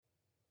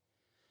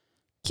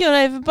Kia ora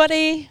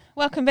everybody,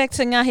 welcome back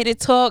to Ngahere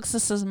Talks.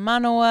 This is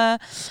Manoa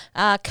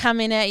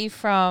coming at you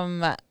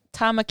from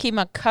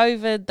Tamakima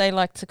COVID, they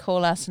like to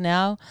call us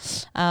now.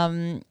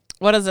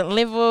 What is it,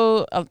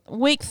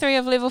 week 3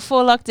 of level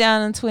 4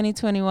 lockdown in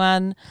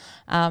 2021.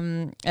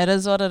 It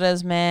is what it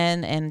is,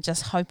 man, and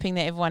just hoping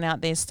that everyone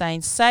out there is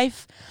staying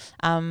safe.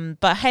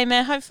 But hey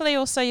man, hopefully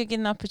also you're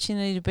getting an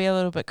opportunity to be a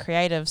little bit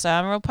creative. So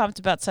I'm real pumped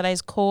about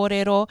today's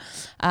kōrero,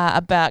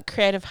 about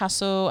creative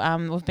hustle.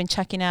 We've been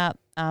checking out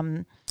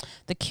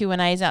the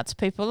Q&As out to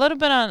people a little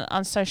bit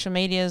on social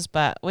medias,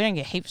 but we don't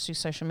get heaps through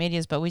social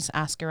medias, but we just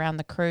ask around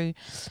the crew,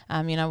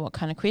 what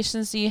kind of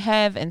questions do you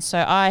have? And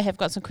so I have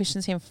got some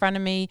questions here in front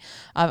of me.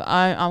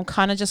 I'm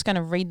kind of just going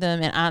to read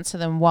them and answer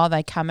them while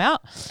they come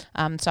out.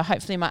 So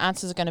hopefully my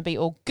answers are going to be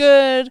all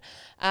good.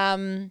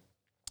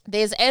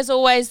 As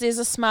always, there's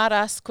a smart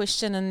ass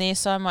question in there,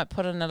 so I might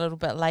put it in a little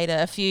bit later.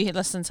 If you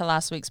listened to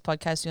last week's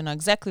podcast, you'll know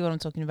exactly what I'm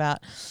talking about.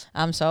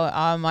 So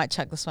I might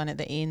chuck this one at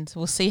the end.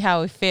 We'll see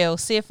how we feel.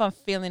 See if I'm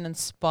feeling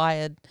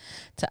inspired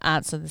to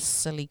answer the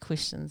silly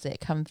questions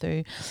that come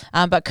through.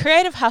 But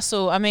creative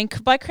hustle,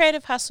 by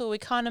creative hustle, we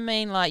kind of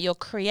mean like you're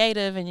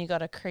creative and you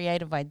got a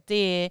creative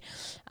idea,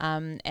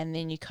 and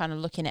then you're kind of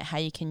looking at how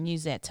you can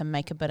use that to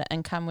make a bit of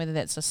income, whether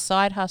that's a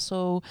side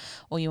hustle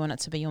or you want it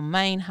to be your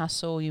main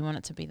hustle, you want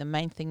it to be the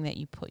main thing that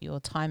you put your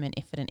time and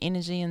effort and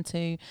energy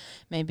into.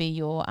 Maybe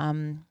you're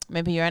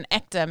an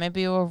actor,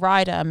 maybe you're a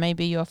writer,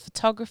 maybe you're a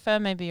photographer,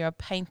 maybe you're a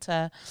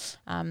painter.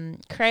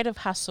 Creative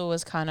hustle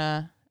is kind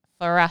of,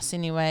 for us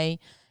anyway,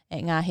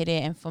 at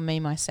Ngahere, and for me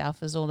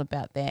myself, is all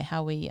about that.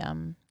 How we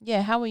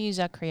use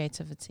our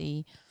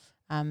creativity,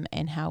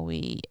 and how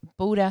we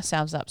build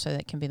ourselves up so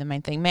that can be the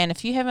main thing. Man,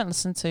 if you haven't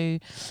listened to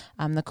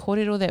the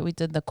kōrero that we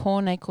did, the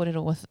Kōnei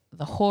kōrero with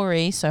the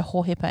Hori, so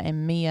Hohepa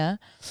and Mia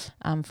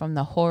from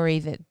the Hori,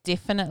 that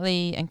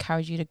definitely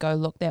encourage you to go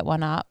look that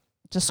one up.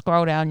 Just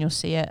scroll down, you'll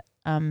see it.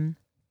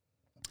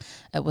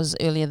 It was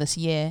earlier this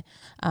year.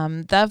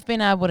 They've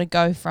been able to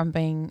go from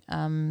being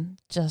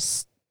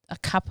just a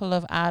couple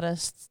of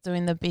artists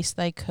doing the best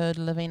they could,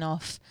 living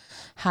off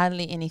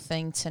hardly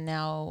anything, to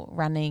now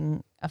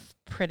running a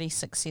pretty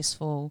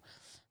successful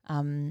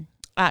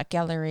art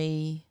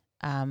gallery,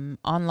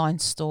 online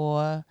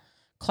store,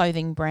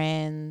 clothing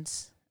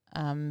brands,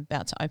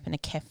 about to open a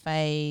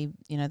cafe,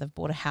 they've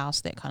bought a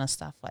house, that kind of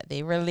stuff. Like,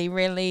 they're really,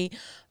 really,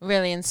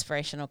 really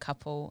inspirational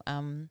couple,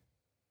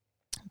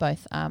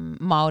 both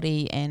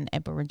Māori and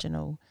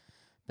Aboriginal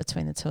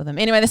between the two of them.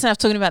 Anyway, that's enough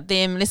talking about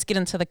them. Let's get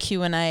into the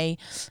Q&A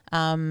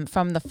from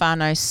the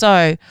whānau.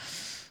 So,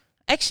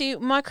 actually,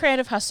 my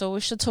creative hustle, we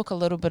should talk a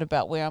little bit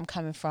about where I'm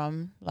coming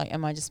from. Like,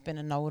 am I just been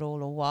a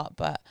know-it-all or what?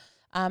 But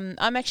I'm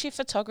actually a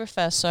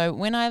photographer. So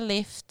when I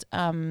left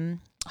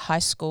high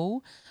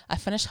school, I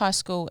finished high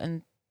school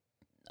in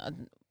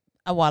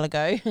a while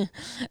ago,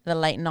 the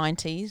late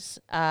 90s,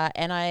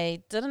 and I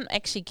didn't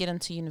actually get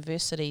into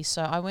university.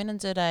 So I went and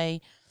did a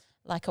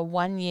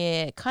 1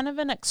 year, kind of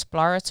an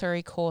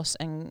exploratory course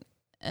in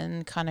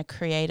kind of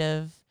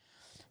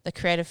the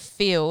creative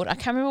field. I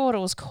can't remember what it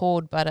was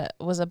called, but it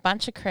was a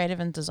bunch of creative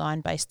and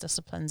design-based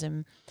disciplines,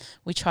 and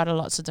we tried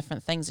lots of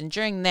different things. And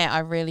during that, I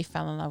really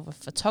fell in love with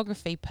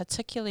photography,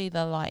 particularly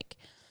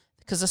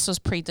because this was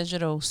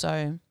pre-digital,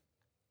 so,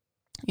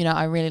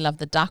 I really loved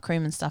the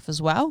darkroom and stuff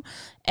as well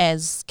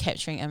as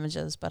capturing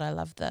images, but I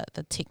loved the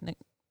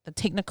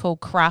technical,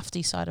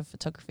 crafty side of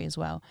photography as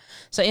well.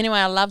 So anyway,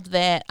 I loved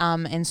that,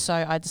 and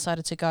so I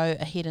decided to go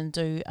ahead and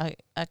do a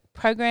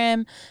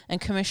program in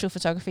commercial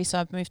photography. So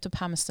I've moved to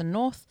Palmerston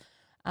North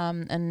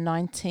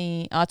in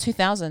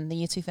 2000, the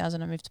year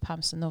 2000. I moved to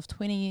Palmerston North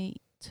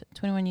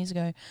 21 years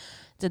ago.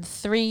 Did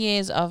 3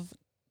 years of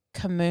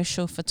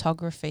commercial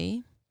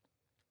photography.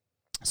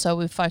 So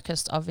we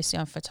focused obviously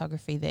on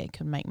photography that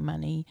can make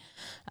money.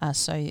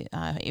 So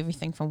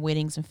everything from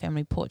weddings and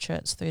family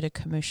portraits through to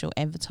commercial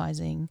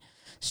advertising,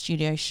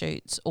 studio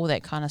shoots, all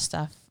that kind of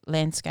stuff,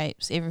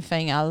 landscapes,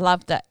 everything. I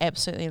loved it,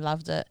 absolutely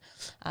loved it.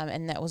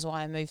 And that was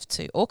why I moved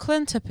to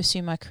Auckland to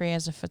pursue my career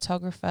as a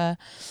photographer.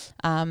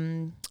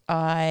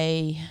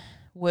 I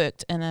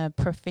worked in a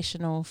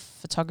professional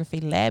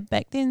photography lab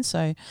back then.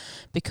 So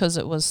because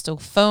it was still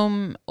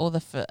film, all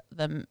the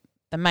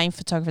main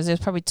photographers, there's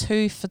probably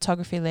 2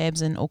 photography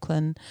labs in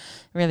Auckland,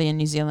 really in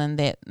New Zealand,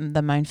 that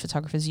the main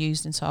photographers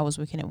used, and so I was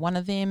working at one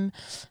of them.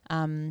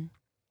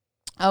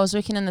 I was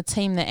working in the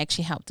team that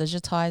actually helped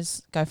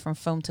go from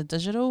film to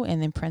digital,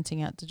 and then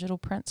printing out digital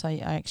prints. I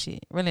actually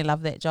really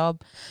loved that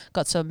job.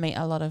 Got to meet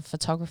a lot of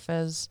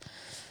photographers,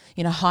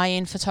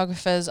 high-end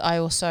photographers. I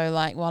also,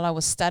 while I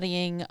was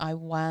studying, I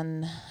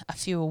won a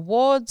few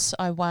awards.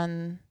 I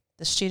won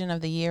the Student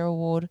of the Year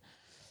award,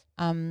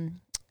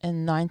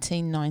 in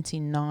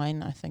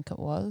 1999, I think it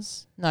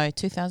was. No,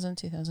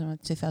 2002,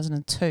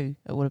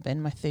 it would have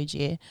been my 3rd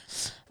year.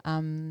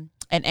 And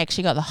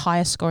actually got the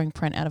highest scoring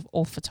print out of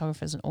all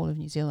photographers in all of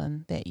New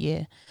Zealand that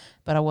year.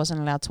 But I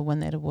wasn't allowed to win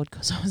that award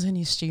because I was a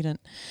new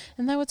student.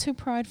 And they were too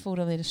prideful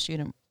to let a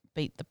student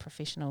beat the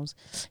professionals.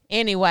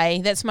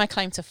 Anyway, that's my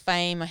claim to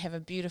fame. I have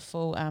a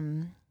beautiful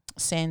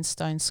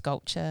sandstone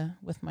sculpture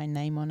with my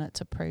name on it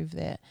to prove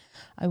that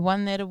I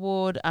won that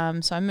award.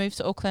 So I moved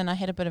to Auckland. I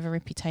had a bit of a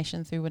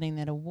reputation through winning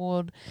that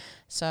award.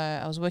 So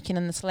I was working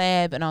in this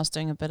lab and I was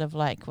doing a bit of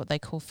like what they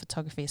call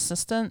photography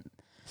assistant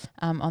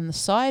on the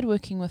side,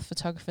 working with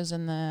photographers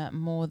in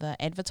the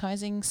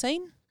advertising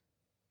scene.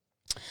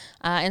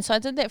 And so I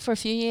did that for a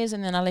few years,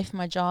 and then I left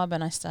my job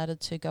and I started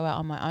to go out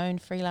on my own,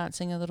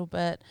 freelancing a little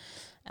bit.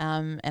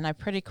 And I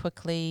pretty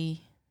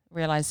quickly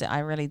realized that I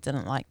really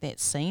didn't like that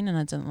scene and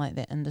I didn't like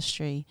that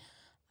industry.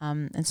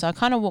 And so I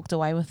kind of walked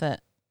away with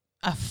it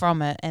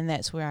from it, and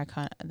that's where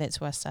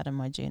I started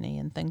my journey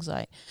in things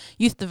like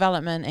youth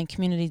development and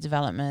community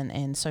development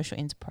and social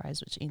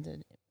enterprise, which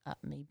ended up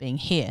me being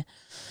here.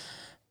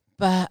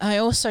 But I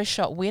also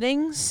shot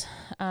weddings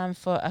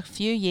for a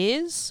few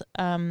years.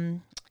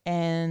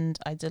 And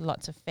I did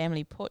lots of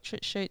family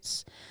portrait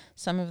shoots.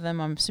 Some of them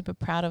I'm super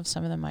proud of,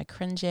 some of them I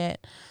cringe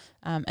at.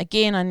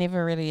 Again, I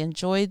never really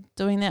enjoyed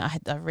doing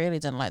that. I really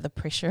didn't like the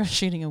pressure of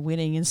shooting a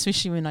wedding,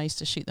 especially when I used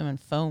to shoot them in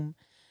film.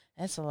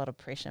 That's a lot of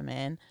pressure,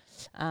 man.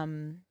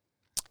 And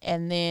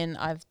then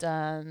I've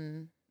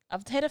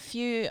had a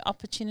few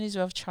opportunities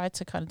where I've tried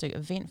to kind of do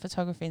event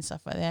photography and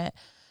stuff like that.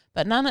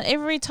 But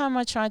every time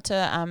I tried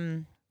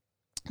to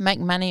make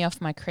money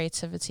off my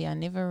creativity, I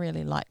never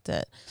really liked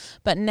it.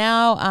 But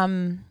now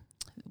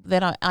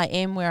that I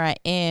am where I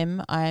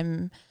am,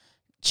 I'm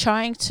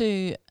trying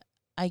to,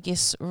 I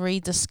guess,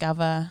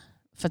 rediscover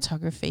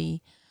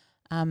photography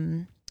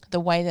the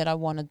way that I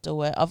want to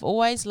do it. I've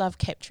always loved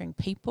capturing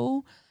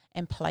people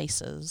and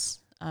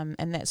places,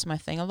 and that's my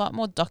thing. A lot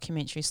more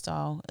documentary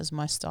style is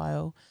my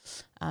style,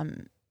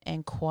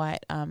 and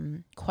quite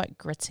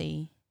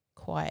gritty,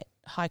 quite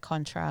high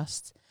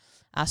contrast.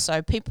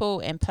 So people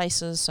and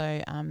places,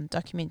 so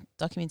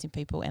documenting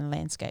people and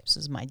landscapes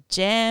is my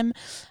jam.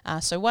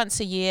 So once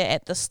a year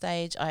at this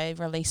stage, I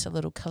release a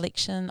little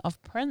collection of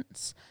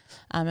prints,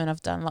 and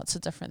I've done lots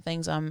of different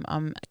things.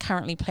 I'm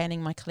currently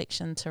planning my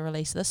collection to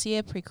release this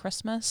year,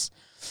 pre-Christmas.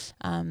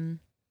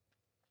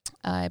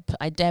 I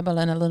dabble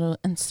in a little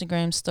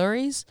Instagram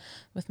stories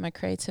with my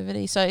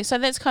creativity. So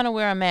that's kind of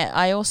where I'm at.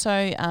 I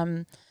also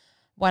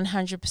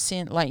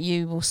 100%, like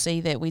you will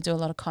see that we do a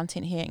lot of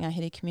content here at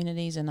Ngāhere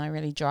Communities, and I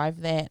really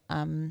drive that.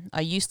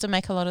 I used to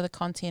make a lot of the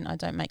content. I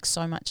don't make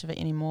so much of it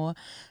anymore.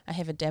 I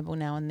have a dabble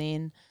now and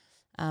then.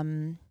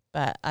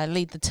 But I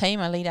lead the team.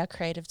 I lead our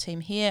creative team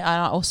here.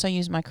 I also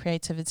use my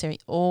creativity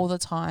all the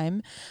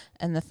time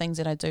in the things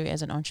that I do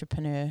as an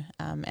entrepreneur.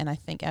 And I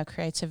think our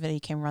creativity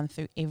can run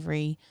through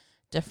every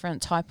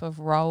different type of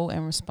role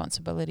and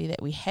responsibility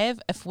that we have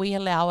if we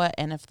allow it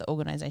and if the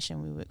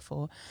organisation we work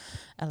for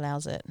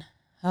allows it.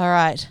 All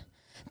right,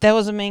 that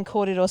was a mean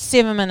kōrero,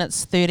 7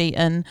 minutes 30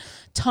 in.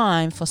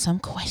 Time for some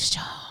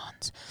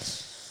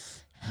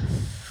questions.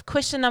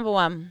 Question number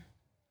 1.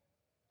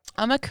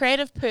 I'm a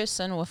creative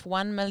person with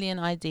 1 million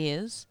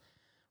ideas.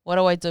 What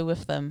do I do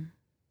with them?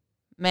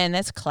 Man,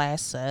 that's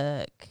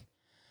classic.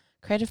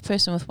 Creative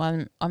person with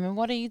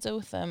what do you do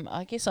with them?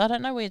 I guess I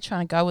don't know where you're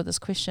trying to go with this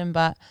question,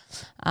 but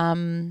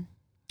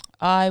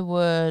I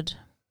would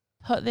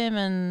put them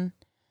in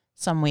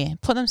somewhere.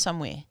 Put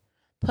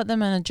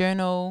them in a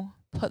journal.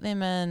 Put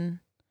them in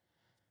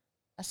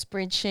a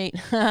spreadsheet.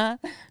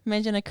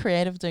 Imagine a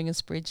creative doing a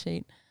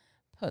spreadsheet.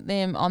 Put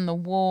them on the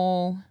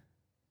wall.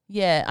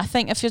 Yeah, I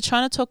think if you're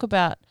trying to talk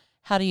about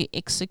how do you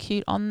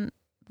execute on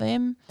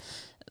them,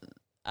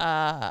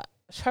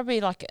 it's probably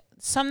like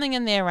something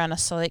in there around a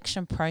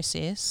selection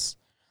process,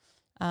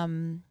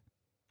 but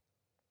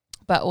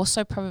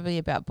also probably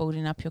about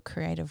building up your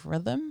creative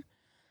rhythm,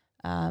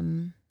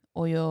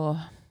 or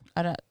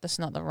that's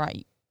not the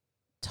right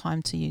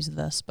time to use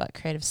this, but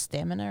creative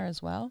stamina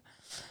as well.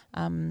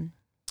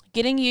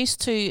 Getting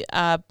used to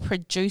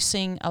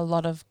producing a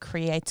lot of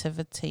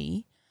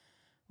creativity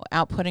or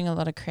outputting a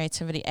lot of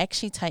creativity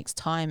actually takes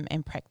time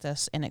and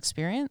practice and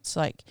experience.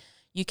 Like,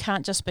 you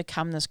can't just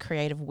become this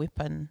creative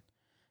weapon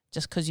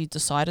just because you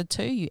decided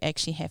to. You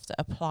actually have to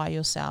apply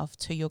yourself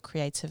to your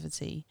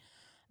creativity.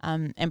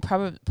 And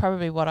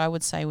probably what I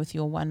would say with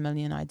your 1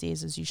 million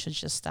ideas is you should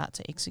just start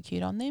to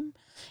execute on them.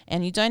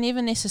 And you don't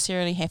even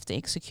necessarily have to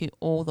execute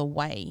all the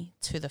way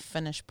to the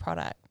finished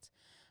product,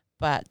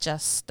 but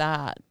just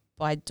start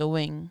by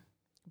doing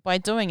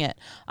it.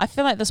 I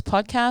feel like this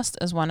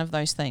podcast is one of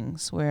those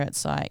things where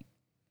it's like,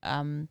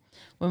 when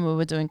we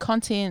were doing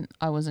content,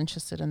 I was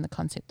interested in the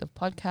concept of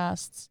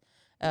podcasts.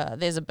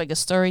 There's a bigger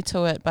story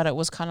to it, but it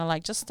was kind of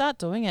like, just start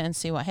doing it and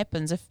see what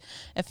happens.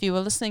 If you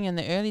were listening in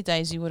the early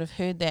days, you would have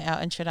heard that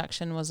our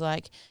introduction was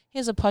like,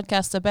 here's a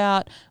podcast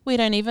about, we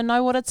don't even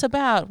know what it's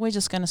about. We're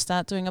just going to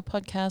start doing a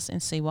podcast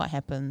and see what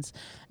happens.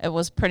 It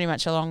was pretty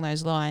much along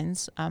those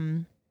lines.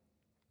 And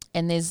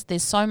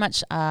there's so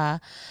much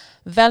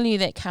value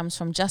that comes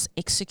from just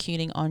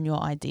executing on your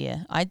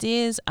idea.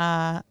 Ideas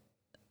are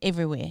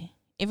everywhere.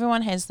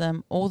 Everyone has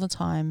them all the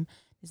time.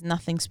 There's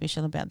nothing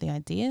special about the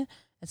idea.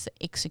 It's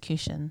the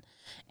execution.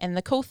 And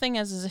the cool thing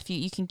is if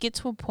you can get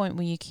to a point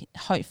where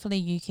hopefully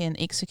you can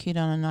execute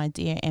on an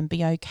idea and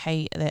be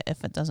okay that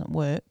if it doesn't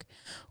work,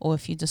 or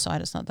if you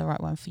decide it's not the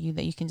right one for you,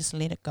 that you can just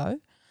let it go.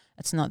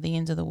 it's not the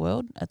end of the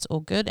world. It's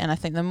all good. And I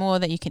think the more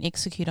that you can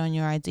execute on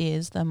your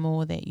ideas, the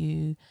more that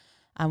you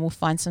will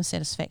find some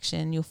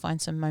satisfaction. You'll find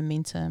some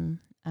momentum.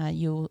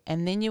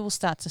 And then you will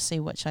start to see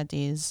which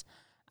ideas,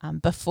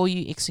 before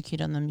you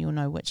execute on them, you'll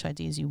know which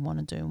ideas you want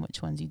to do and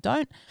which ones you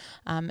don't.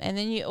 And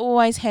then you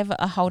always have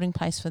a holding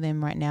place for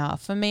them right now.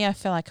 For me, I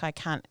feel like I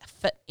can't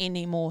fit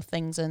any more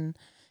things in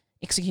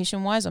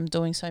execution-wise. I'm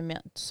doing so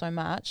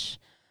much,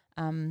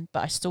 but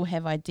I still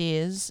have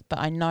ideas. But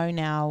I know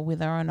now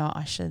whether or not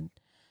I should.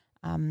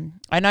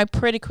 I know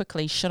pretty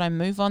quickly, should I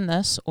move on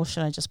this or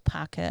should I just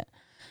park it?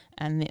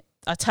 And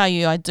I tell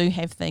you, I do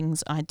have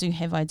things, I do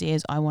have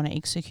ideas I want to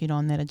execute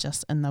on that are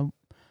just in the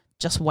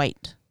just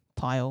wait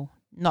pile.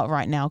 Not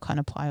right now kind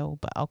of pile,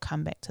 but I'll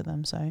come back to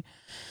them. So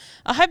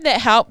I hope that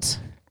helped.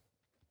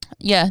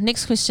 Yeah,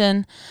 next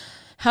question.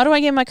 How do I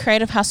get my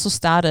creative hustle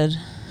started?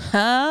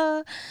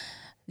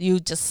 You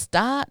just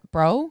start,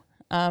 bro.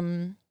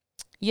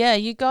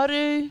 You got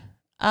to...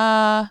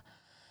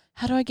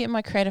 how do I get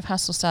my creative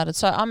hustle started?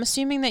 So I'm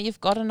assuming that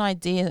you've got an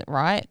idea,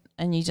 right?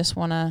 And you just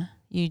wanna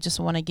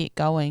get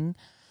going.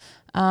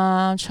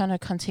 I'm trying to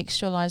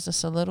contextualize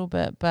this a little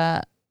bit,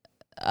 but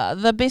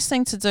the best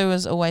thing to do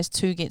is always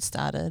to get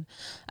started.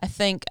 I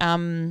think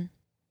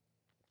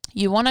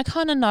you want to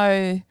kind of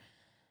know,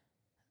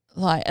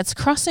 like, it's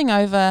crossing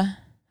over,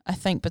 I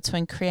think,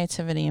 between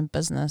creativity and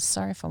business.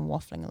 Sorry if I'm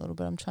waffling a little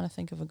bit. I'm trying to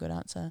think of a good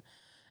answer.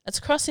 It's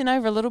crossing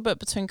over a little bit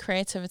between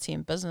creativity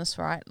and business,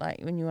 right?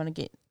 Like when you want to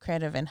get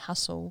creative and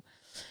hustle,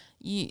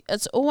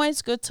 it's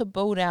always good to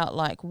build out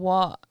like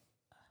what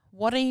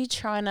are you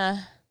trying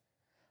to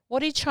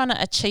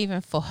achieve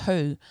and for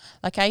who?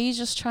 Like, are you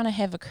just trying to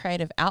have a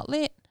creative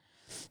outlet?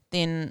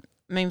 Then,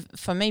 I mean,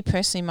 for me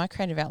personally, my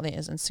creative outlet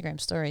is Instagram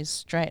stories,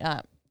 straight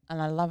up,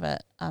 and I love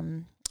it.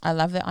 I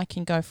love that I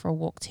can go for a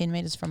walk 10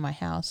 meters from my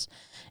house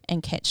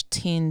and catch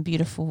 10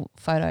 beautiful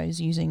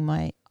photos using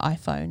my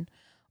iPhone.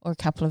 Or a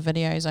couple of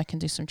videos, I can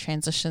do some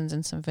transitions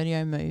and some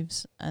video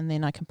moves, and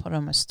then I can put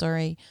on my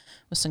story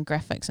with some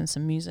graphics and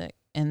some music,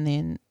 and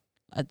then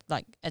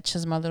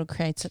itches my little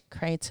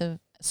creative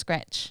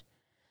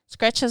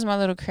scratches my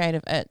little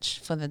creative itch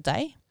for the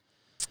day.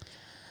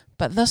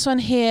 But this one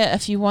here,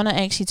 if you want to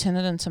actually turn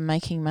it into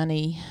making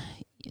money,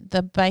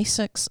 the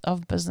basics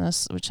of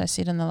business, which I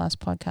said in the last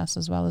podcast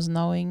as well, is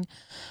knowing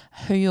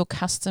who your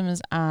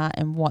customers are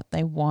and what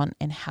they want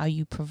and how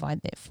you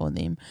provide that for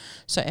them.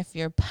 So if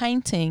you're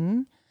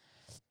painting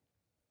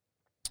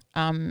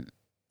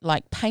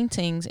like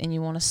paintings and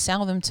you want to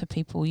sell them to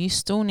people, you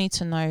still need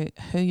to know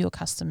who your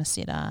customer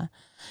set are.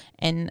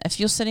 And if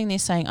you're sitting there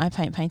saying, I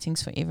paint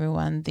paintings for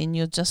everyone, then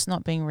you're just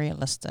not being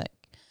realistic.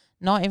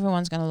 Not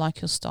everyone's going to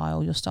like your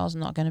style. Your style's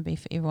not going to be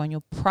for everyone.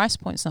 Your price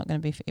point's not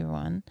going to be for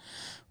everyone,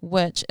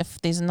 which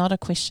if there's not a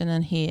question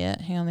in here,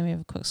 hang on, let me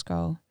have a quick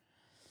scroll.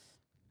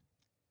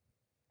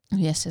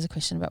 Yes, there's a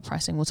question about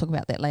pricing. We'll talk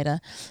about that later.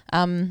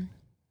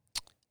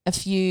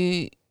 If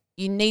you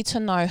need to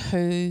know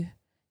who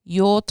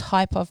your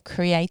type of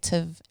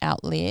creative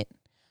outlet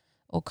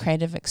or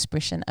creative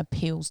expression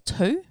appeals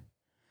to.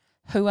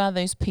 Who are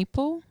those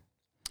people?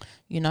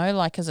 You know,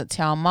 like, is it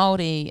Te Ao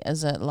Māori?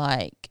 Is it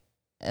like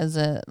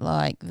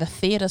the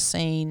theatre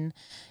scene?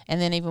 And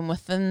then even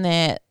within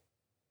that,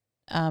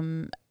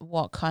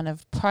 what kind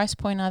of price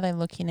point are they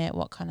looking at?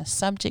 What kind of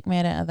subject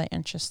matter are they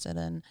interested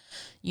in?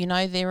 You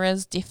know, there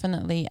is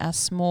definitely a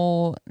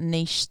small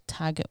niche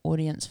target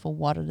audience for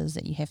what it is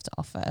that you have to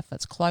offer. If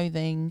it's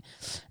clothing,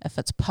 if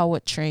it's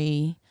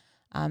poetry,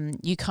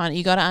 you got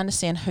to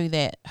understand who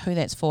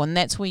that's for, and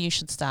that's where you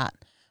should start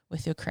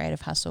with your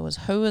creative hustle. Is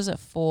who is it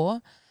for?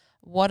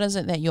 What is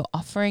it that you're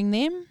offering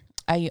them?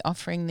 Are you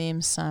offering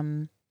them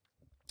some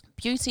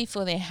beauty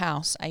for their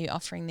house? Are you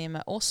offering them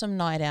an awesome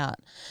night out?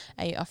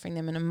 Are you offering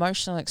them an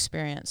emotional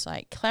experience?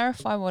 Like,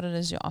 clarify what it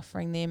is you're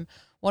offering them.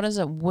 What is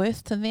it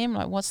worth to them?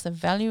 Like, what's the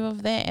value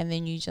of that? And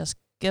then you just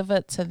give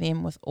it to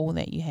them with all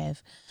that you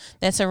have.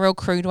 That's a real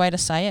crude way to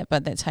say it,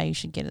 but that's how you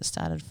should get it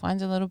started.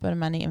 Find a little bit of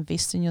money,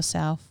 invest in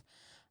yourself,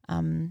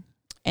 and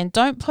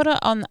don't put it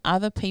on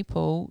other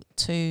people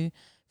to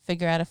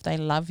figure out if they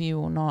love you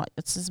or not.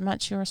 It's as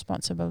much your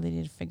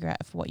responsibility to figure out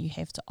if what you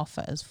have to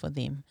offer is for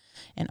them,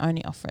 and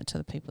only offer it to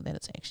the people that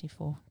it's actually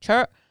for.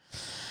 Sure.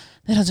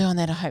 That'll do on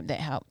that. I hope that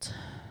helped.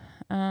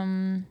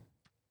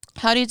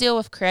 How do you deal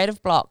with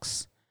creative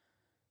blocks?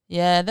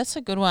 Yeah, that's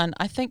a good one.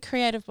 I think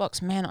creative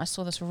blocks, man, I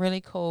saw this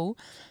really cool.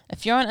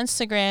 If you're on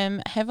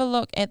Instagram, have a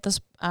look at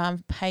this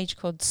page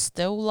called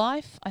Still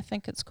Life, I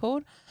think it's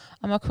called.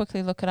 I'm going to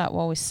quickly look it up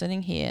while we're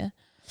sitting here.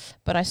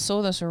 But I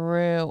saw this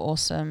real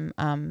awesome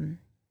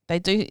they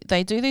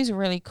do these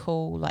really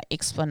cool like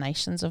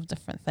explanations of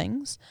different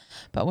things.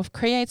 But with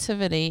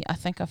creativity, I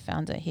think I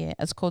found it here.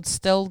 It's called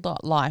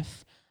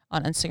still.life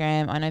on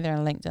Instagram. I know they're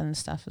on LinkedIn and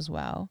stuff as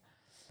well.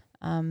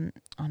 Oh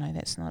no,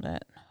 that's not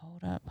it.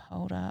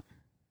 Hold up.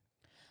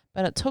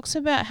 But it talks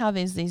about how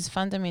there's these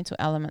fundamental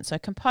elements. So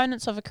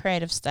components of a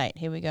creative state.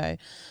 Here we go.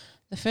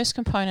 The first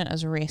component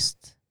is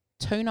rest.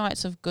 2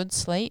 nights of good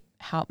sleep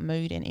help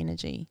mood and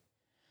energy.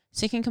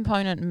 Second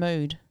component,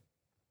 mood.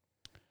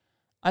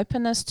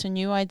 openness to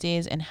new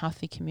ideas and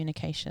healthy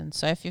communication.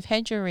 So if you've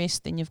had your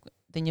rest, then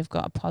you've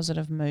got a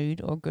positive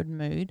mood or good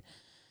mood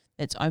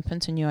that's open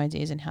to new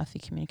ideas and healthy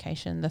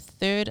communication. The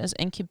third is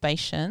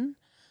incubation,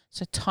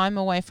 so time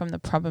away from the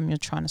problem you're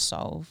trying to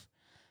solve,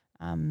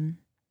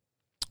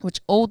 which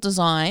all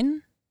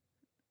design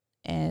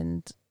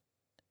and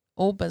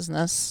all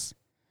business,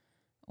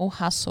 all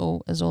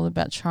hustle is all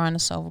about trying to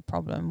solve a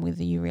problem,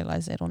 whether you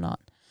realize that or not.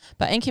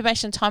 But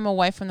incubation, time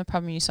away from the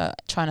problem you're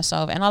trying to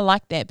solve. And I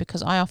like that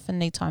because I often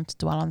need time to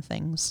dwell on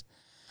things.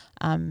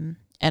 And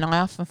I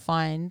often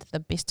find the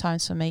best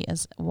times for me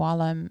is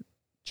while I'm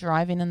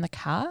driving in the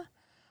car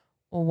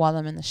or while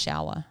I'm in the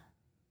shower.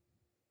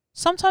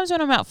 Sometimes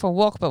when I'm out for a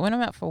walk, but when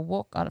I'm out for a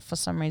walk, for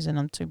some reason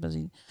I'm too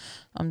busy.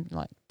 I'm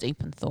like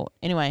deep in thought.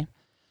 Anyway,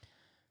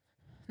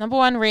 number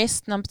 1,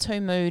 rest. Number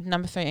 2, mood.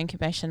 Number 3,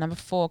 incubation. Number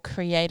 4,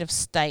 creative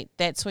state.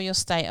 That's where your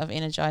state of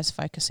energized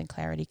focus and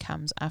clarity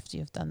comes after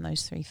you've done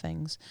those 3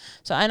 things.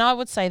 So, and I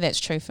would say that's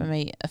true for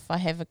me. If I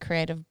have a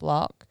creative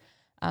block,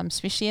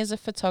 especially as a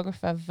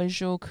photographer,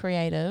 visual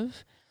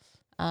creative,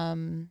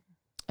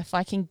 if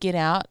I can get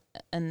out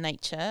in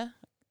nature,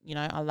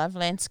 I love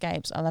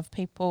landscapes. I love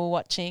people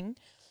watching.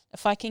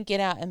 If I can get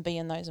out and be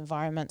in those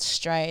environments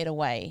straight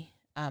away,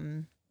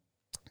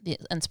 the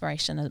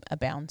inspiration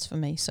abounds for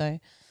me. So,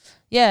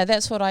 yeah,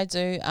 that's what I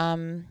do.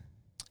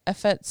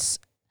 If it's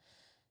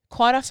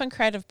quite often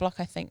creative block,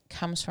 I think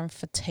comes from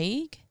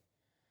fatigue.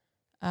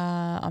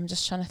 I'm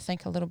just trying to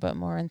think a little bit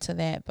more into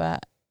that,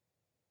 but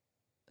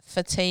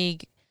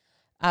fatigue,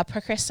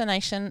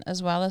 procrastination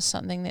as well is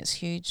something that's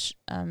huge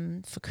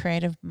for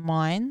creative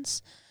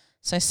minds.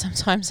 So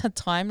sometimes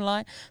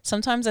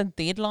a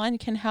deadline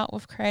can help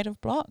with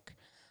creative block.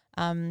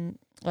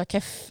 Like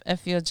if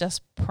you're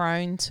just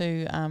prone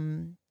to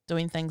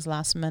doing things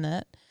last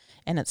minute,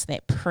 and it's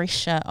that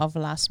pressure of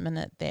last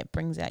minute that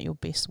brings out your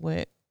best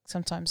work.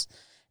 Sometimes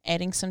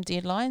adding some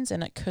deadlines,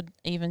 and it could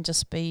even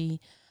just be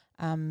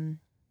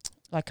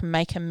like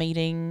make a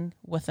meeting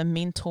with a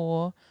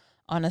mentor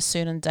on a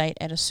certain date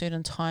at a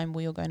certain time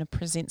where you're going to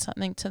present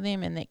something to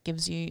them, and that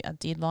gives you a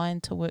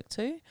deadline to work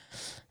to.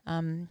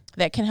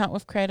 That can help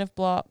with creative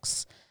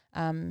blocks.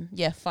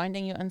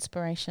 Finding your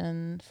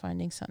inspiration,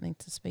 finding something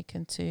to speak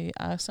into.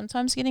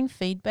 Sometimes getting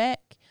feedback.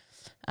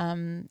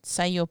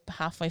 Say you're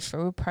halfway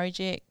through a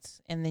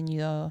project and then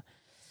you're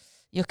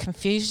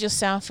confused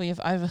yourself, or you've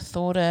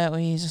overthought it, or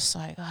you're just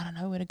like, I don't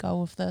know where to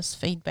go with this.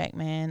 Feedback,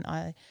 man.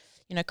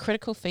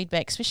 Critical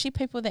feedback, especially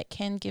people that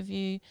can give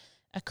you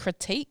a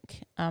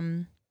critique.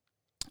 I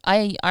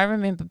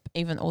remember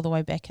even all the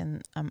way back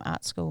in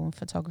art school and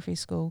photography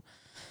school.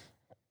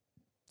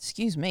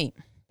 Excuse me,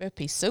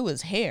 burpee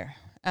Sue's hair.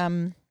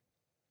 I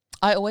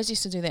always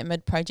used to do that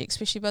mid-project,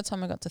 especially by the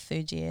time I got to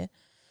 3rd year.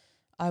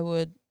 I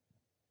would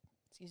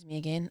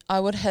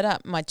hit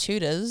up my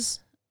tutors,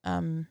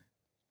 and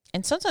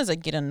sometimes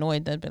I'd get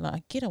annoyed. They'd be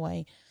like, get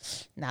away.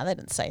 No, they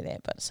didn't say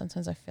that, but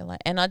sometimes I feel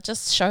like, and I'd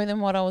just show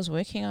them what I was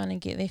working on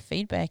and get their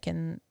feedback,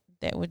 and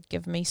that would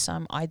give me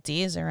some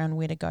ideas around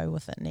where to go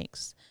with it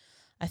next.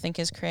 I think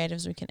as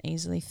creatives, we can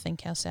easily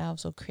think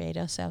ourselves or create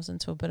ourselves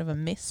into a bit of a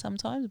mess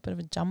sometimes, a bit of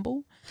a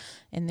jumble,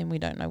 and then we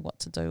don't know what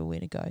to do or where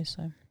to go.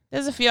 So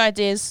there's a few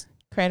ideas,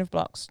 creative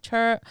blocks.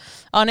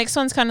 Next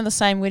one's kind of the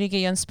same. Where do you get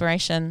your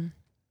inspiration?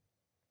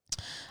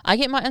 I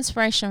get my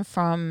inspiration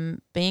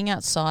from being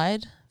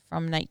outside,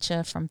 from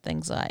nature, from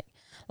things like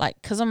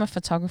because I'm a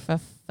photographer,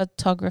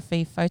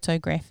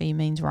 photography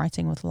means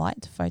writing with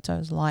light. Photo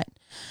is light.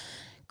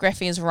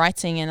 Graphy is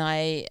writing, and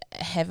I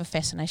have a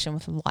fascination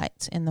with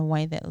light and the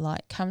way that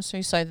light comes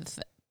through. So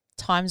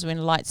times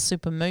when light's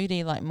super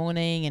moody, like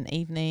morning and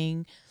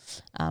evening,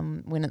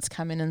 when it's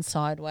coming in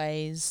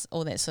sideways,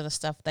 all that sort of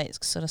stuff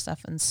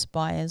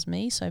inspires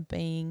me. So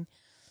being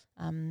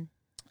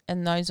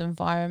in those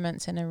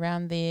environments and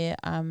around there,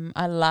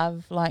 I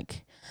love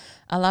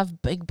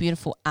big,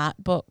 beautiful art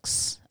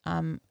books,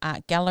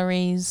 art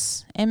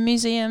galleries and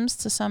museums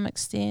to some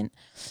extent.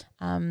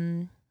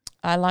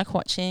 I like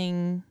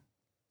watching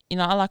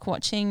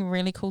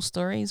really cool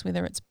stories,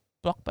 whether it's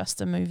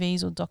blockbuster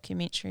movies or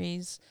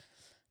documentaries.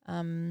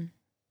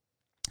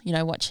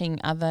 Watching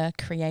other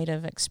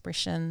creative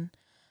expression,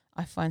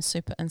 I find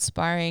super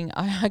inspiring.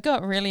 I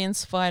got really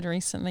inspired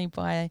recently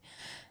by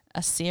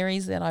a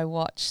series that I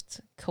watched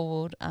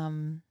called, I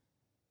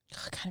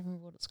can't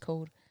remember what it's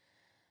called,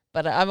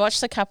 but I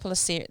watched a couple of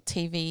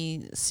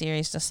TV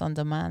series just on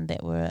demand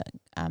that were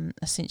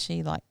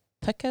essentially like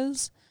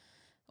pickers,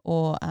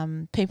 or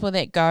people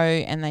that go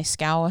and they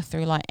scour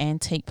through like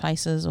antique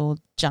places or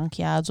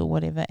junkyards or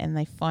whatever, and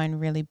they find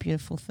really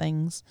beautiful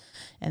things,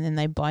 and then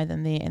they buy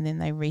them there and then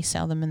they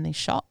resell them in their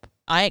shop.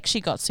 I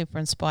actually got super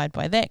inspired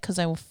by that because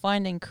they were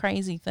finding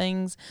crazy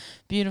things,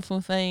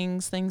 beautiful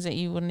things that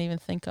you wouldn't even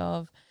think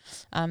of.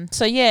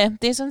 So yeah,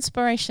 there's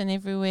inspiration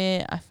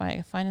everywhere. I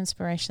find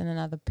inspiration in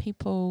other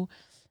people.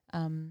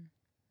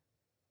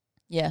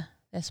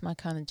 That's my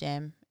kind of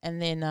jam. And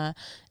then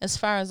as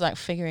far as like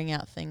figuring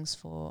out things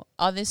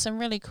there's some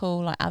really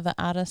cool like other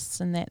artists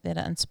and that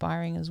are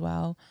inspiring as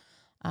well.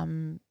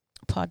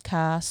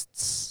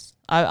 Podcasts.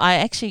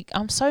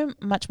 I'm so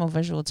much more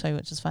visual too,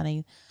 which is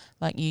funny,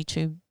 like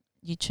YouTube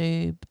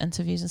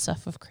interviews and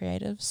stuff with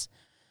creatives.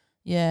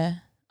 Yeah,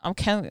 I'm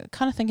kind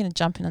of thinking of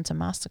jumping into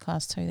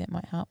masterclass too. That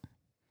might help.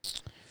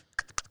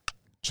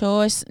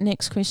 Choice.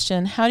 Next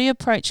question. How do you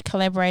approach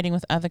collaborating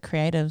with other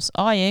creatives?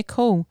 Oh, yeah,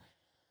 cool.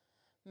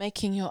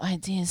 Making your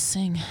ideas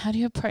sing. How do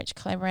you approach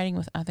collaborating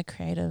with other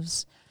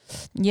creatives?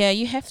 Yeah,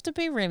 you have to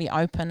be really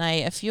open,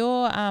 eh? If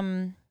you're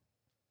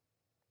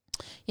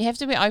you have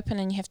to be open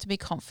and you have to be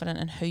confident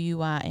in who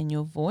you are and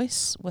your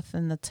voice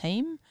within the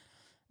team.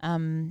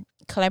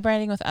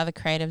 Collaborating with other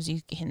creatives,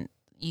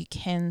 you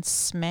can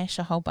smash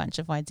a whole bunch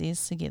of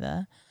ideas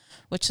together,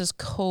 which is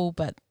cool.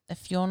 But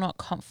if you're not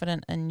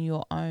confident in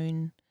your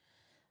own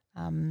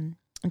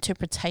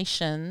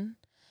interpretation,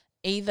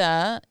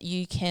 either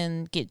you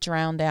can get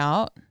drowned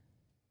out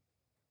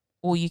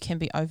or you can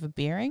be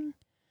overbearing.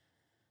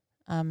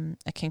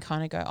 It can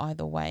kind of go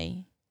either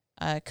way,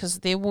 because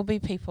there will be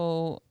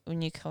people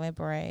when you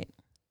collaborate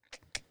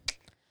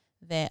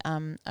that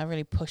are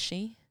really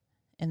pushy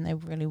and they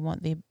really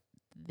want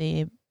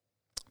their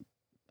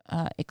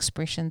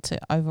expression to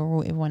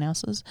overrule everyone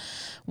else's.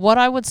 What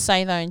I would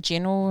say though in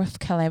general with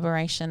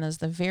collaboration is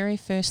the very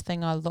first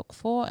thing I look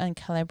for in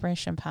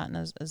collaboration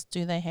partners is,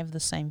 do they have the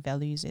same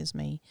values as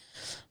me?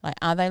 Like,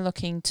 are they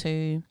looking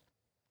to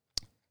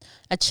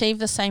achieve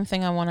the same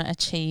thing I want to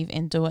achieve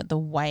and do it the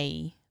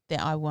way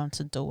that I want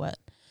to do it?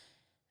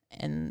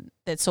 And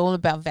that's all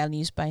about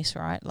values based,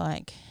 right?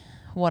 Like,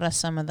 what are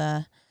some of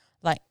the,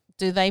 like,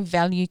 do they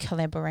value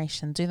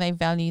collaboration? Do they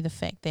value the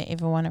fact that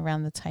everyone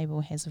around the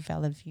table has a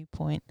valid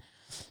viewpoint?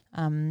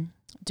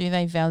 Do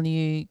they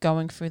value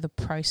going through the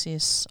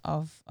process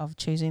of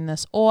choosing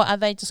this? Or are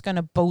they just going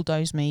to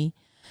bulldoze me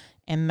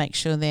and make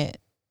sure that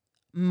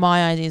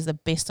my idea is the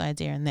best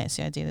idea and that's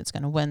the idea that's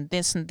going to win?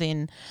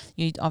 Then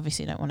you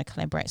obviously don't want to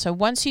collaborate. So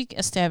once you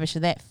establish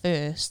that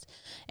first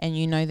and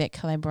you know that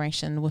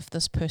collaboration with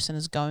this person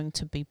is going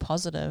to be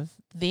positive,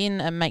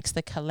 then it makes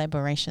the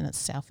collaboration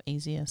itself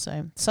easier.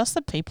 So suss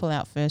the people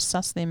out first,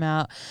 suss them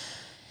out,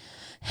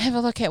 have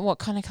a look at what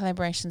kind of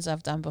collaborations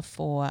I've done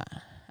before.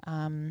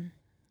 I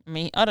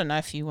mean, I don't know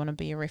if you want to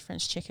be a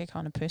reference checker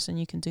kind of person,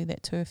 you can do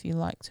that too if you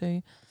like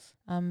to.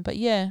 But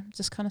yeah,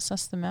 just kind of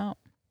suss them out.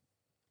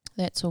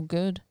 That's all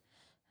good.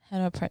 How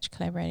to approach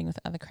collaborating with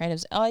other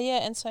creatives. Oh, yeah,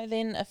 and so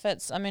then if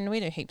it's, I mean,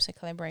 we do heaps of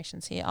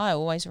collaborations here. I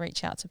always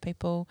reach out to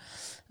people.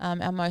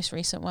 Our most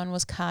recent one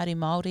was Kāri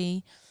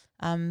Māori,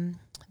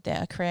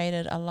 that I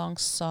created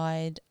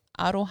alongside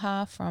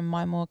Aroha from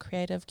My More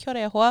Creative. Kia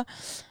ora hoa.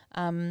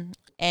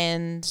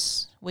 And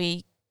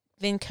we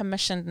then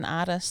commissioned an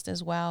artist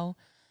as well.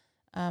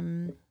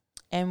 And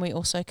we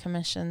also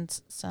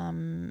commissioned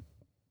some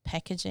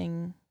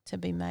packaging to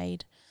be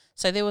made.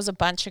 So there was a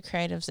bunch of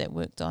creatives that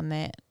worked on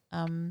that,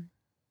 and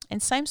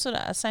same sort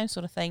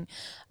of thing.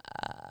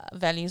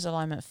 Values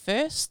alignment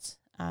first,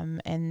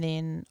 and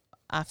then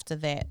after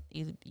that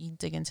you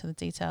dig into the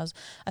details.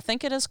 I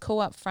think it is cool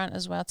up front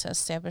as well to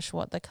establish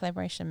what the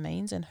collaboration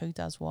means and who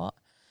does what.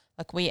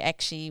 Like we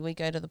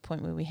go to the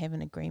point where we have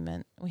an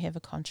agreement, we have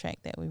a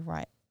contract that we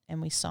write and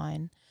we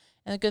sign.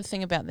 And the good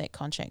thing about that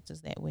contract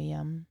is that we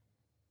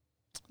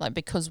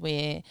because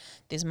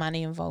there's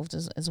money involved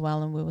as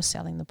well, and we were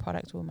selling the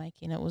product we were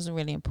making, it was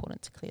really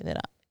important to clear that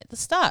up at the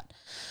start.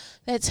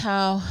 That's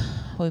how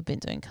we've been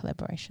doing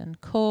collaboration.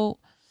 Cool.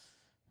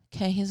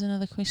 Okay, here's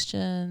another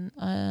question.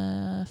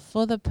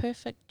 For the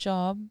perfect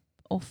job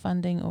or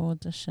funding or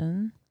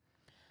audition,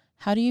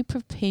 how do you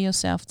prepare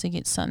yourself to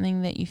get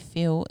something that you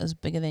feel is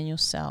bigger than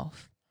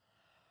yourself?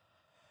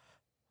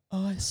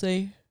 Oh, I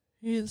see.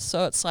 Yeah,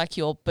 so it's like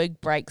your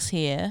big breaks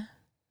here.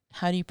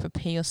 How do you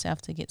prepare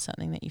yourself to get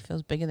something that you feel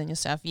is bigger than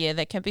yourself? Yeah,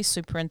 that can be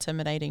super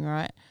intimidating,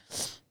 right?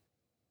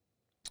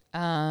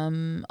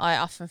 I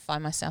often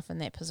find myself in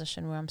that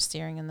position where I'm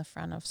staring in the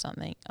front of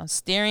something. I'm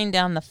staring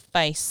down the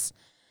face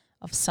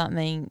of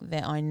something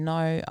that I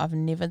know I've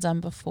never done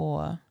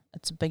before.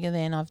 It's bigger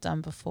than I've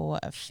done before.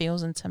 It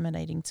feels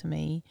intimidating to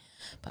me,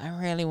 but I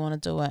really want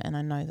to do it and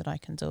I know that I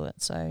can do it.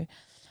 So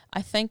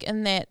I think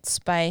in that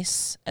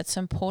space, it's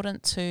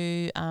important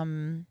to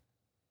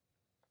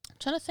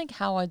trying to think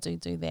how I do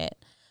that.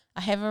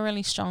 I have a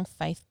really strong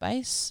faith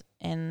base,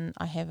 and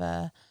I have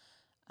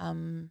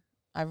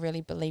I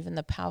really believe in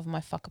the power of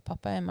my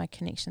whakapapa and my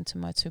connection to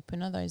my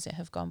tupuna, those that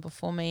have gone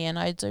before me, and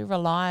I do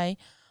rely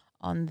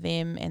on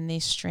them and their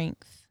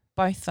strength,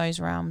 both those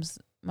realms,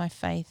 my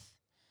faith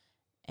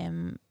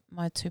and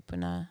my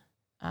tupuna.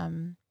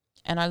 And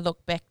I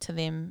look back to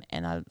them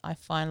and I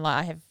find, like,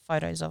 I have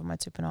photos of my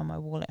tupuna on my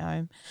wall at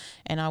home,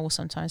 and I will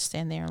sometimes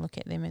stand there and look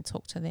at them and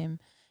talk to them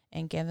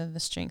and gather the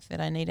strength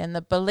that I need, and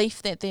the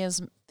belief that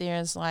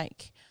there's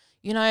like,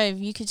 you know,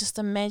 you could just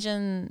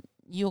imagine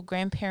your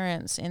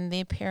grandparents and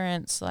their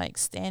parents like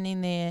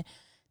standing there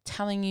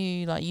telling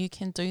you like, you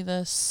can do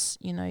this,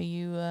 you know,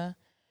 you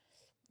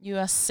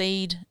are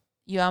seed,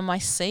 you are my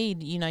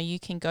seed, you know, you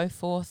can go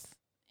forth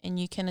and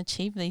you can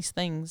achieve these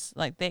things.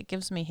 Like, that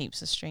gives me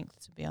heaps of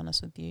strength, to be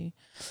honest with you.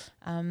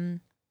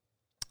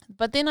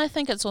 But then I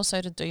think it's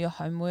also to do your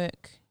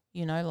homework,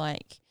 you know,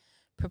 like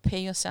prepare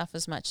yourself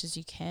as much as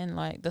you can.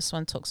 Like this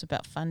one talks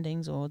about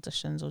fundings or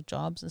auditions or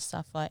jobs and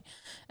stuff. Like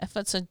if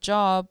it's a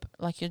job,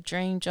 like your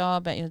dream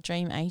job at your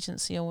dream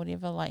agency or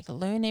whatever, like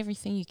learn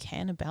everything you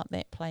can about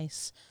that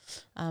place.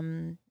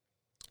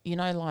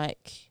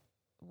 Like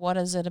what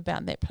is it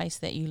about that place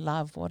that you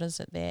love? What is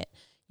it that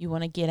you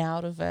want to get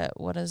out of it?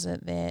 What is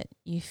it that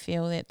you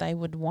feel that they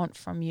would want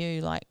from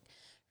you? Like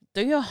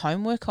do your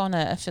homework on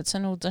it. If it's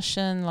an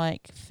audition,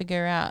 like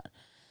figure out,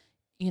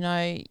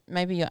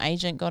 maybe your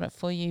agent got it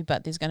for you,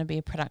 but there's going to be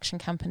a production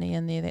company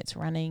in there that's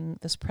running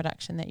this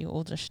production that you're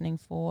auditioning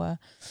for.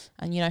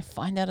 And,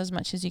 find out as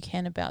much as you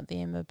can about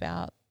them,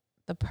 about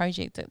the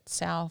project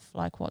itself,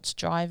 like what's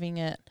driving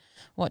it,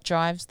 what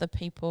drives the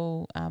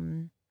people.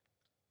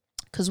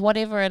 Because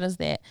whatever it is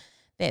that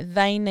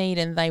they need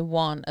and they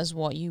want is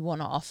what you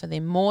want to offer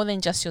them, more than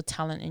just your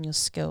talent and your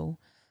skill.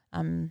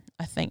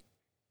 I think,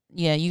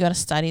 you got to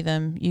study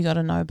them. You got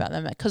to know about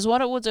them, because what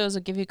it will do is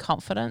it'll give you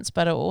confidence,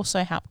 but it will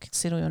also help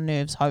settle your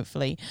nerves.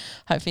 Hopefully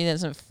it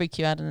doesn't freak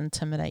you out and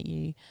intimidate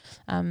you.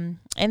 And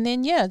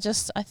then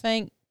I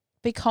think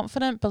be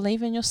confident,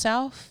 believe in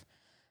yourself,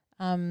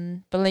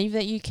 believe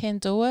that you can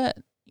do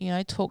it.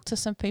 Talk to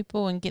some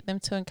people and get them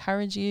to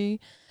encourage you.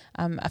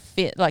 A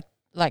fear,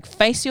 like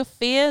face your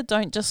fear.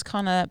 Don't just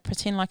kind of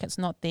pretend like it's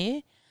not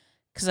there.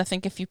 Because I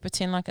think if you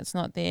pretend like it's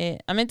not there,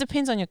 it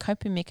depends on your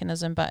coping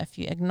mechanism, but if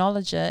you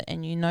acknowledge it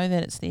and you know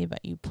that it's there,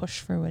 but you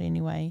push through it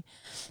anyway,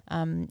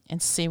 and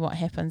see what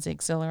happens, the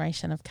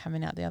exhilaration of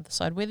coming out the other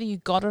side, whether you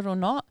got it or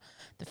not,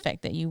 the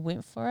fact that you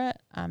went for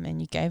it,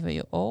 and you gave it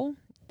your all,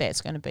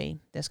 that's going to be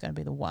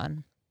the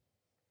one.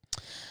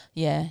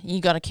 Yeah, you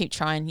got to keep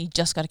trying. You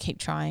just got to keep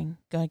trying.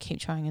 Got to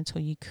keep trying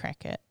until you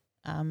crack it.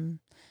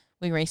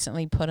 We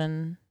recently put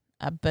in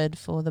a bid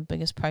for the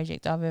biggest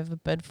project I've ever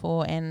bid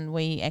for, and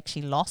we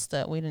actually lost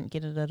it. We didn't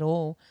get it at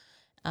all.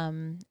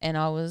 And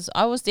I was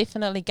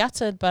definitely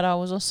gutted, but I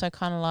was also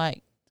kind of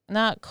like,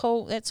 nah,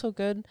 cool, that's all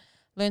good.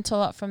 Learned a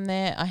lot from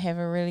that. I have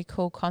a really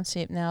cool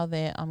concept now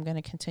that I'm going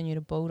to continue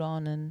to build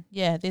on, and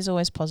there's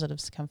always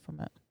positives to come from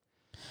it.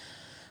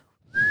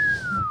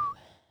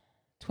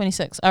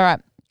 26. All right,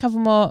 couple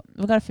more.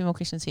 We've got a few more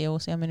questions here. We'll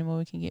see how many more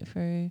we can get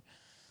through.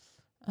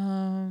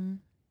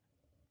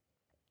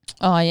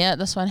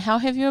 This one. How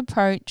have you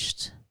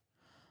approached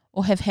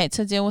or have had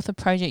to deal with a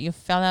project you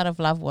fell out of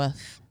love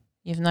with?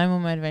 You have no more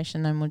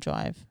motivation, no more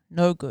drive.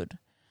 No good.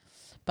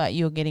 But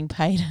you're getting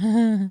paid.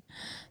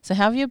 So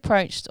how have you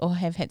approached or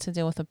have had to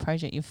deal with a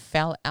project you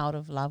fell out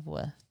of love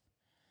with?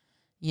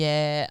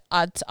 Yeah,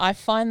 I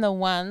find the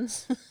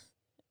ones,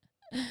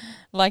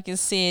 like you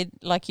said,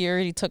 like you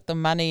already took the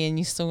money and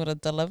you still got to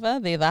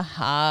deliver, they're the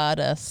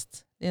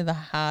hardest. They're the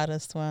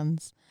hardest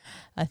ones.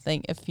 I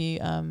think if you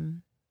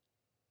haven't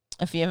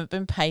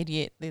been paid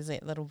yet, there's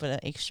that little bit of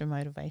extra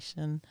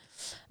motivation.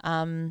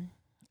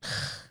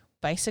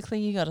 Basically,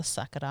 you got to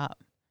suck it up.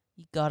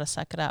 You got to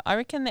suck it up. I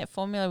reckon that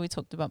formula we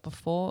talked about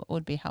before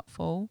would be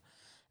helpful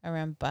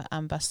around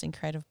busting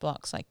creative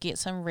blocks. Like get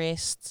some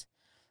rest,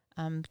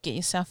 get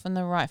yourself in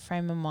the right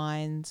frame of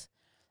mind,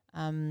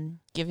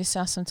 give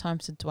yourself some time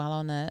to dwell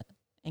on it,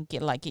 and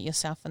get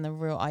yourself in the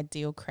real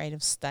ideal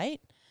creative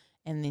state,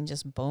 and then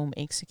just boom,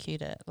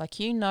 execute it. Like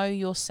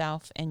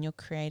yourself and your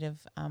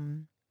creative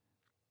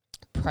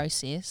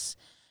process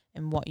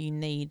and what you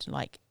need,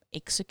 like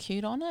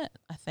execute on it.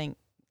 I think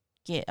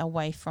get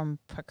away from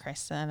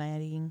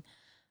procrastinating.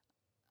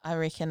 I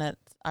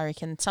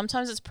reckon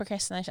sometimes it's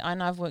procrastination. I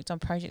know I've worked on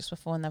projects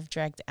before and they've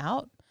dragged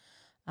out.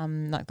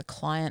 Like the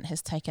client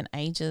has taken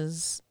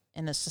ages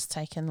and it's just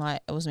taken,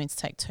 like, it was meant to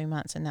take 2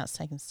 months and now it's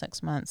taken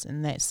 6 months,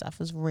 and that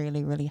stuff is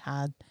really, really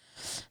hard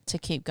to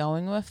keep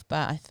going with.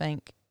 But I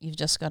think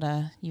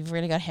you've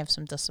really got to have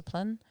some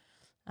discipline.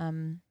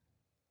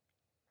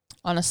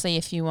 Honestly,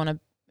 if you want to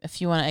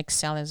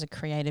excel as a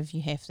creative,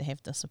 you have to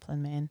have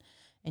discipline, man,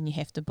 and you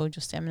have to build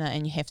your stamina,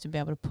 and you have to be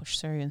able to push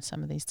through in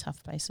some of these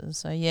tough places.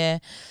 So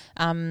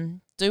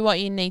do what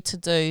you need to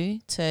do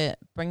to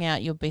bring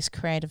out your best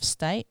creative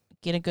state.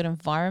 Get a good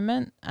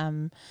environment.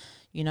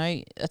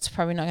 It's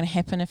probably not going to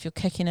happen if you're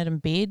kicking it in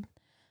bed,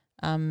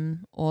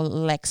 or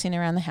laxing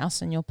around the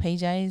house in your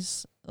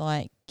PJs.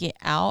 Like, get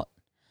out,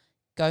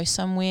 go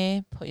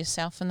somewhere, put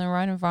yourself in the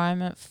right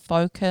environment,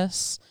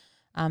 focus,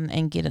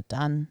 and get it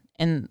done.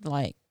 And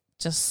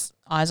just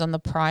eyes on the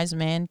prize,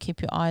 man.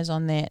 Keep your eyes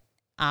on that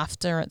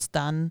after it's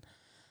done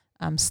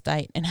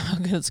state, and how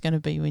good it's going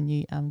to be when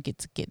you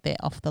get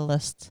that off the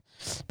list.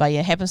 But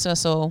it happens to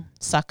us all.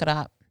 Suck it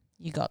up.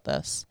 You got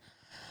this.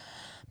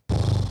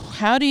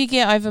 How do you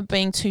get over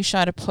being too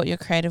shy to put your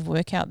creative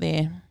work out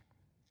there?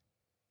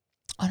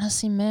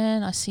 Honestly,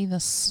 man, I see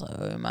this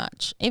so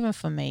much. Even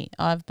for me,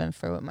 I've been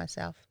through it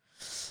myself.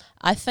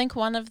 I think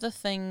one of the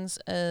things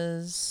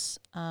is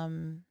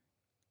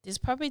there's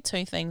probably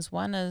two things.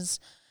 One is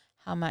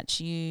how much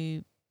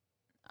you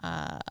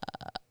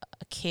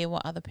care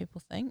what other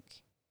people think,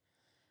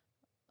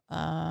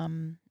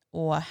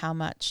 or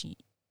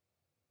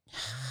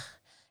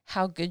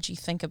how good you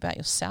think about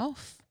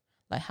yourself,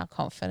 like how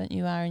confident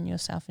you are in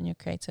yourself and your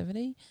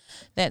creativity.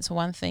 That's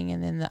one thing.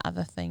 And then the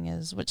other thing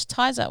is, which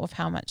ties up with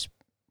how much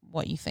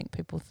what you think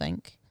people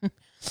think,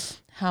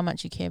 how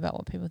much you care about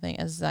what people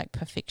think, is like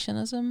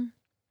perfectionism.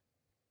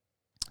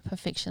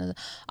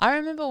 I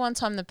remember one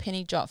time the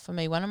penny dropped for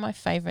me. One of my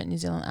favourite New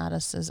Zealand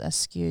artists is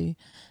Askew.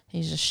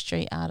 He's a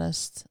street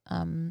artist.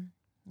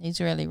 He's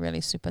really,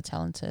 really super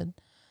talented.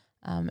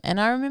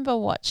 And I remember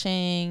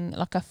watching,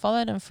 like I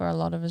followed him for a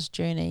lot of his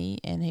journey,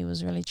 and he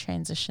was really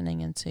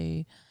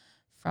transitioning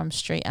from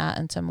street art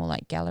into more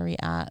like gallery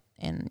art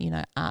and,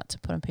 art to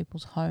put in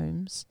people's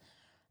homes.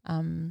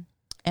 And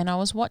I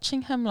was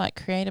watching him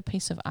like create a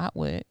piece of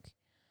artwork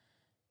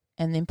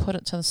and then put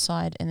it to the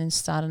side and then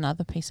start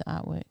another piece of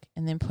artwork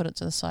and then put it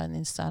to the side and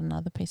then start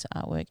another piece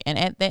of artwork. And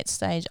at that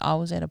stage, I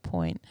was at a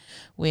point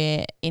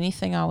where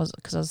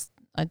because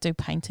I do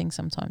painting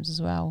sometimes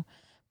as well,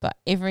 but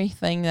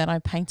everything that I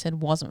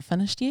painted wasn't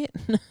finished yet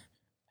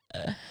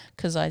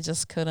because I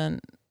just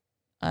couldn't,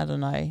 I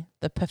don't know,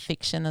 the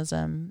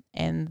perfectionism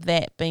and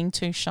that being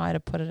too shy to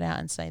put it out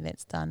and say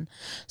that's done.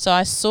 So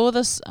I saw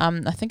this,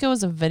 I think it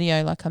was a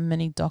video, like a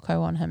mini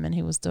doco on him, and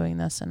he was doing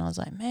this, and I was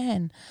like,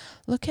 man,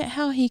 look at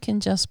how he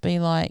can just be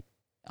like,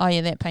 oh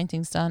yeah, that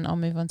painting's done, I'll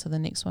move on to the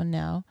next one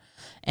now,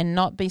 and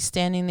not be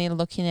standing there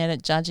looking at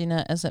it, judging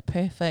it, is it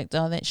perfect,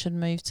 oh that should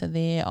move to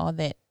there, oh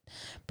that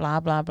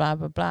blah, blah, blah,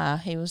 blah, blah.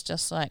 He was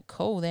just like,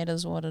 cool, that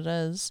is what it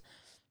is.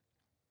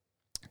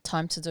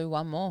 Time to do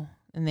one more.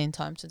 And then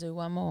time to do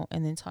one more,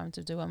 and then time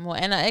to do one more.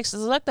 And it's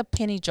like the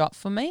penny drop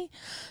for me.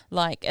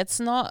 Like it's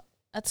not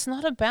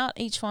about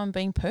each one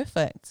being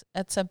perfect.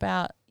 It's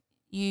about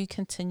you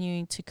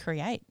continuing to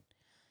create,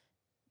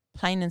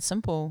 plain and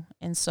simple.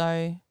 And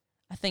so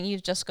I think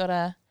you've just got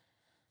to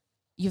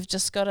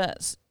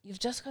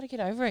get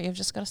over it. You've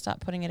just got to start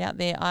putting it out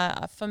there.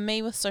 For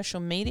me with social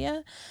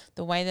media,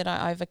 the way that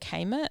I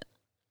overcame it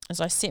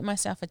is I set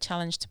myself a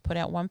challenge to put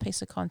out one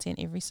piece of content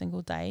every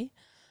single day.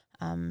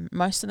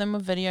 Most of them were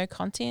video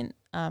content,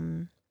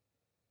 but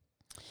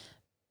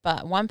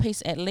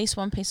at least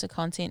one piece of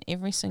content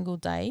every single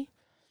day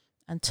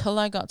until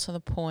I got to the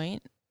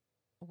point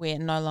where it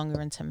no longer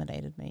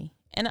intimidated me.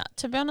 And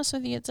to be honest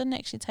with you, it didn't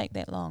actually take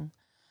that long,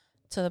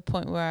 to the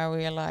point where I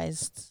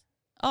realized,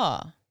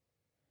 not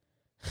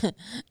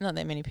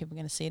that many people are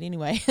going to see it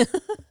anyway.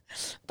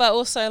 But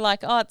also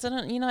like, it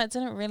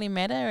didn't really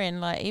matter. And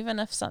like, even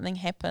if something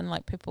happened,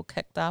 like people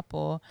kicked up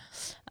or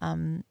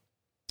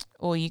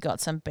you got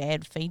some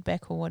bad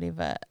feedback or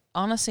whatever,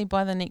 honestly,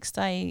 by the next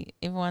day,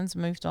 everyone's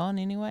moved on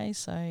anyway.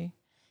 So,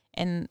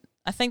 and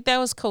I think that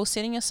was cool,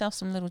 setting yourself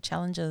some little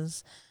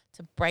challenges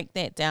to break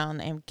that down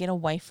and get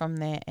away from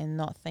that and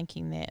not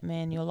thinking that,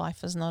 man, your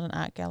life is not an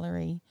art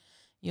gallery.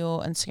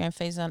 Your Instagram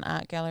feed is an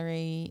art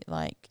gallery.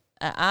 Like,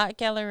 an art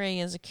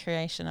gallery is a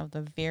creation of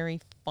the very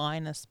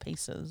finest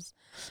pieces.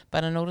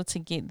 But in order to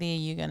get there,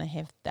 you're going to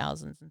have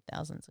thousands and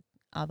thousands of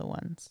other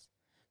ones,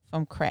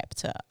 from crap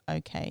to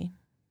okay.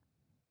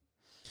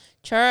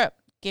 Chirp,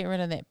 get rid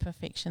of that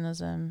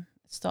perfectionism.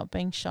 Stop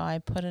being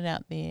shy. Put it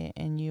out there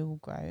and you will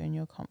grow in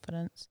your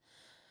confidence.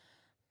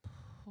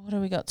 What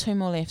do we got? 2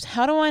 more left.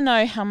 How do I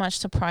know how much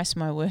to price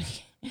my work?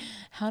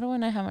 How do I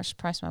know how much to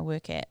price my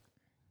work at?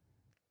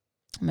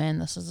 Man,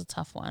 this is a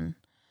tough one.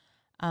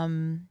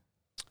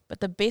 But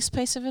the best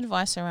piece of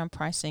advice around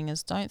pricing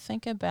is don't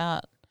think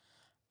about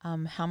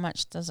how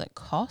much does it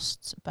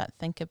cost, but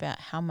think about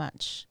how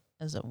much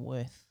is it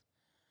worth.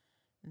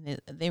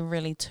 They're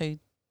really two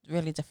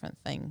really different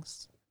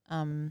things.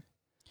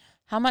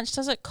 How much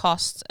does it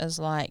cost is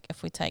like,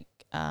 if we take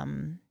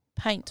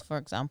paint, for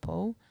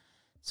example,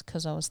 it's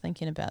because I was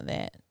thinking about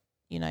that.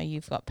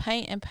 You've got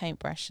paint and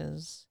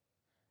paintbrushes,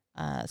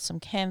 some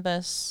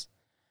canvas,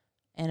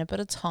 and a bit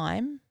of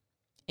time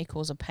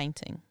equals a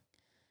painting.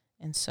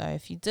 And so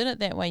if you did it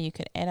that way, you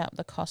could add up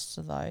the costs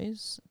of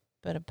those,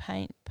 bit of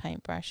paint,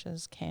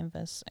 paintbrushes,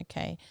 canvas,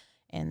 okay,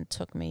 and it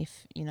took me,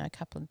 a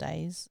couple of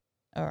days.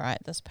 All right,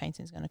 this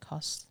painting's going to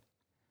cost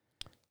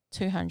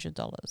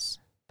 $200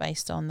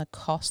 based on the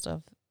cost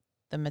of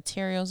the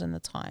materials and the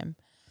time.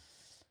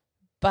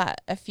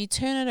 But if you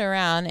turn it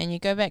around and you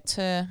go back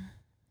to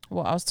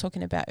what I was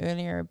talking about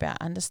earlier about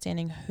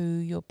understanding who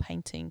you're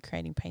creating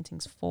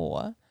paintings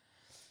for,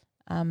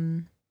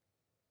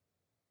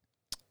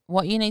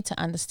 what you need to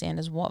understand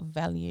is what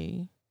are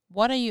you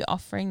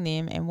offering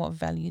them and what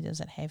value does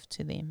it have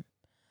to them.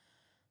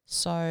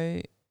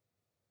 So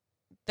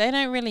they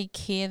don't really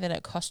care that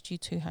it cost you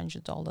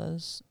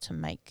 $200 to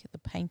make the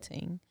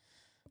painting.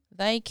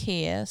 They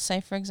care, say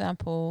for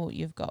example,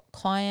 you've got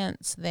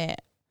clients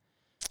that,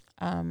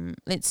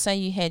 let's say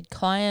you had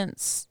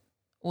clients,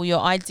 or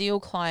your ideal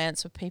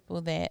clients were people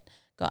that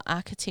got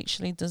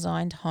architecturally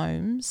designed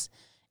homes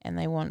and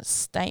they want a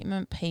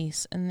statement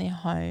piece in their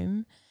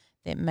home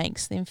that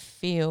makes them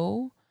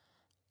feel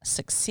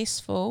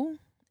successful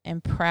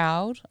and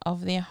proud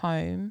of their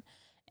home,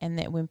 and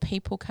that when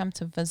people come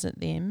to visit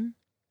them,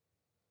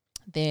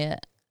 they're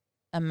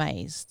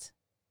amazed.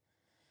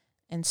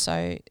 And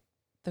so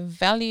the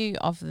value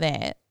of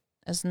that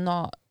is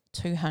not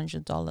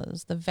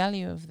 $200. The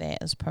value of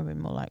that is probably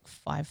more like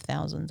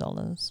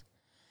 $5,000,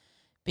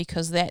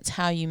 because that's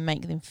how you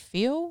make them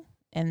feel,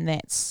 and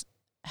that's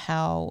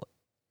how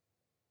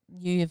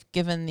you have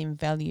given them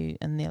value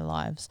in their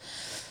lives.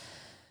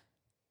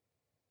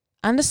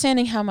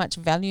 Understanding how much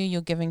value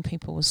you're giving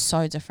people is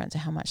so different to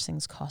how much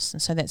things cost,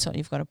 and so that's what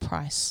you've got to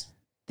price.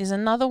 There's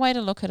another way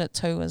to look at it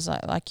too, is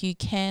like you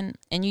can,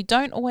 and you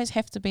don't always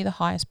have to be the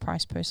highest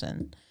price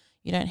person.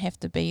 You don't have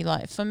to be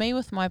like, for me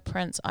with my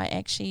prints, I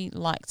actually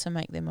like to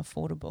make them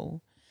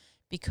affordable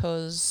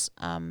because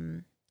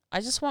I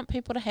just want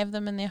people to have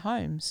them in their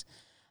homes,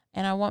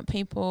 and I want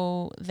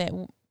people that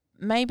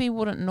maybe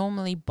wouldn't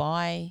normally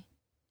buy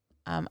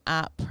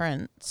art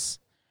prints,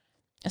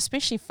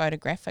 especially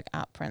photographic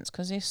art prints,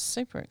 because they're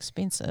super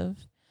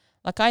expensive.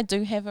 Like I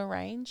do have a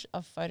range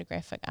of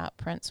photographic art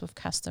prints with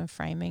custom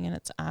framing, and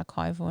it's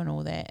archival and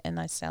all that, and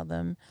I sell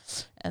them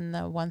in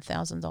the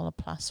 $1,000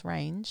 plus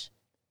range.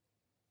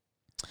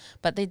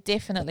 But they're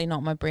definitely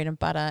not my bread and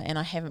butter, and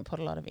I haven't put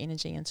a lot of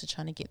energy into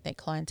trying to get that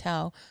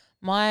clientele.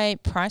 My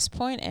price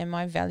point and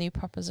my value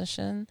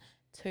proposition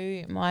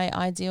to my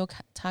ideal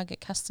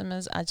target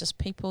customers are just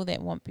people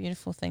that want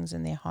beautiful things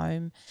in their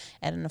home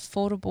at an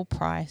affordable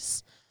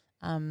price.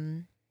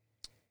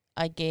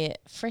 I get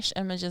fresh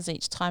images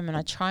each time, and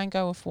I try and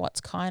go with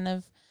what's kind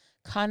of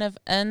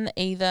in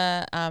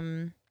either.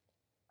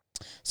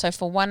 So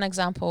for one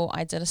example,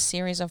 I did a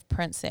series of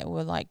prints that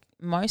were like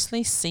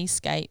mostly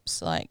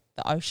seascapes, like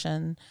the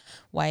ocean,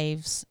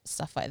 waves,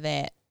 stuff like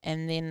that.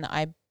 And then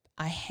I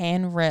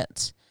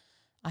handwrote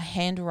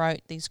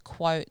these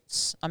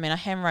quotes. I mean, I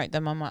handwrote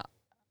them on my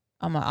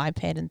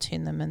iPad and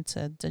turned them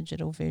into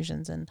digital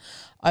versions and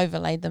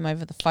overlaid them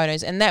over the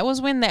photos. And that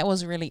was when that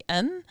was really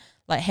in,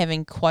 like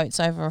having quotes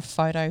over a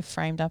photo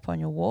framed up on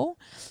your wall.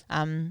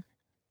 And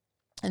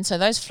so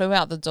those flew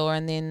out the door.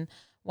 And then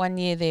one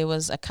year there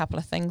was a couple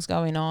of things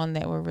going on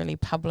that were really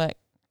public.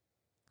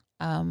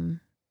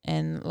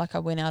 And like I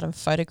went out and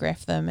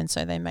photographed them, and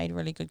so they made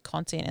really good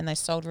content and they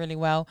sold really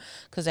well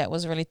because that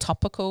was really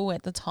topical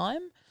at the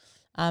time.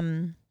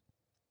 And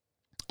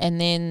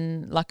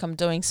then like I'm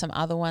doing some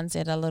other ones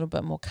that are a little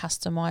bit more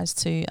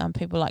customized to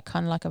people, like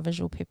kind of like a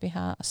visual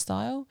pepeha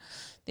style.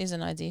 There's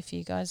an idea for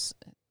you guys.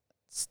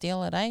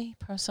 Steal it, eh?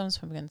 Someone's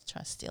probably going to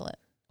try to steal it.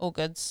 All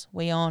goods,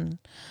 we on.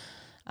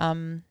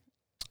 But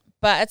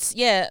it's,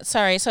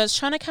 sorry. So it's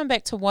trying to come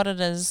back to what it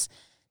is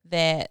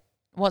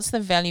what's the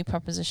value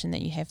proposition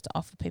that you have to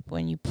offer people,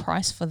 and you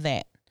price for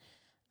that.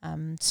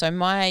 So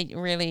my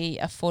really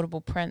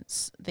affordable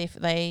prints,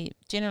 they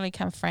generally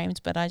come framed,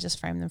 but I just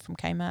frame them from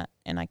Kmart,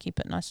 and I keep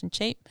it nice and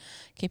cheap,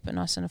 keep it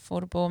nice and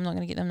affordable. I'm not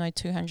going to get them no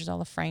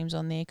 $200 frames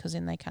on there because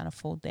then they can't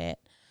afford that.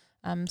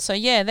 So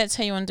that's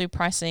how you want to do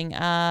pricing.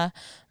 I'm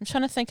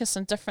trying to think of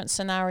some different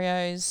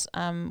scenarios.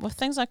 With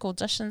things like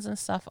auditions and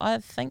stuff, I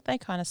think they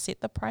kind of set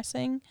the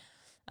pricing,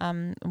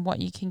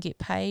 what you can get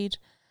paid.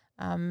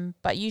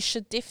 But you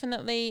should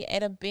definitely,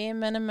 at a bare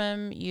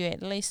minimum, you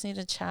at least need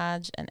to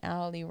charge an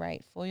hourly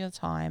rate for your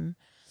time.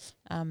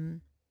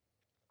 That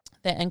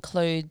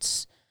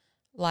includes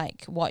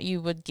like what you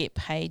would get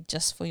paid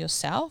just for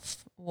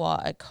yourself,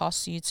 what it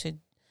costs you to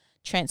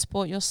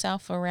transport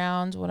yourself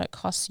around, what it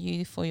costs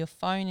you for your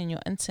phone and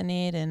your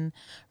internet and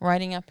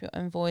writing up your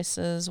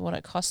invoices, what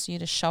it costs you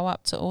to show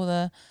up to all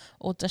the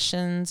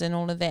auditions and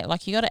all of that.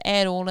 Like you got to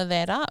add all of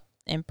that up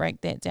and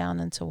break that down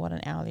into what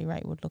an hourly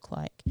rate would look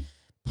like.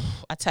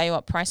 I tell you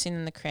what, pricing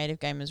in the creative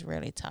game is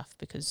really tough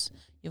because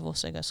you've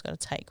also just got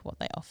to take what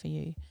they offer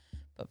you.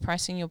 But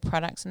pricing your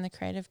products in the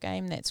creative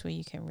game, that's where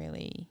you can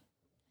really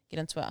get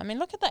into it. I mean,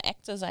 look at the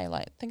actors,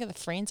 like think of the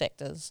Friends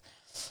actors,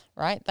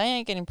 right? They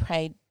ain't getting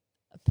paid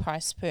a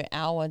price per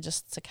hour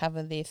just to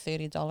cover their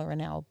 $30 an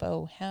hour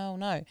bill. Hell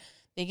no.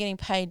 They're getting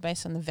paid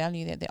based on the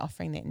value that they're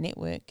offering that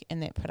network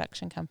and that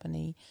production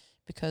company,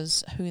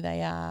 because who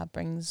they are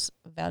brings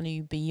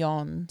value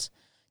beyond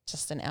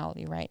just an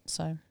hourly rate.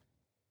 So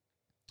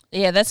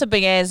that's a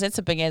big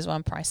as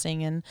one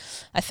pricing. And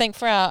I think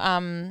for our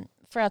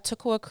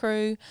Tukua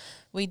crew,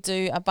 we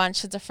do a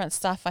bunch of different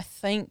stuff.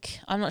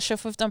 I'm not sure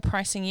if we've done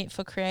pricing yet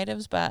for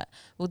creatives, but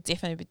we'll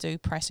definitely do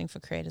pricing for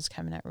creators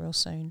coming out real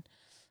soon.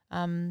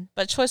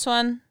 But choice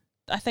one,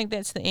 I think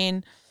that's the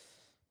end.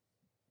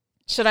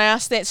 Should I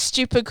ask that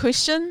stupid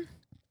question?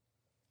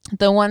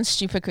 The one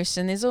stupid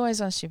question. There's always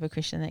one stupid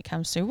question that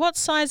comes through. What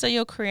size are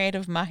your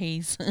creative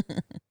mahis?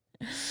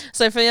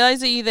 So for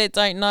those of you that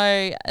don't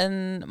know,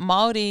 in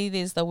Māori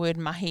there's the word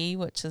mahi,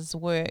 which is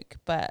work,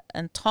 but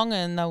in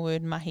Tongan the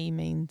word mahi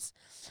means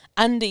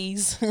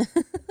undies.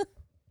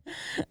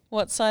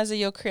 What size are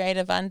your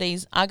creative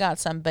undies? I got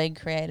some big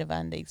creative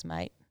undies,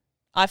 mate.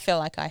 I feel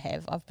like I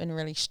have. I've been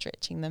really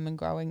stretching them and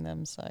growing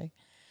them, so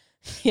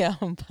yeah,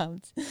 I'm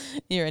pumped.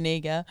 You're an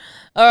eager.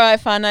 All right,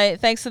 whānau,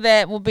 thanks for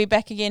that. We'll be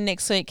back again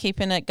next week,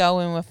 keeping it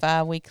going with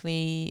our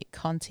weekly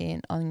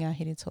content on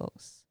Ngāhere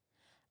Talks.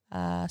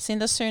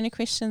 Send us through any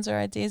questions or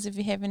ideas if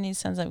you have any.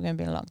 Sounds like we're going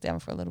to be locked down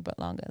for a little bit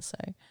longer. So,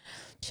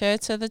 chirr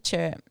to the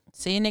chirp.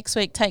 See you next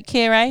week. Take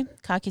care, eh?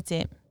 Ka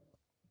kite.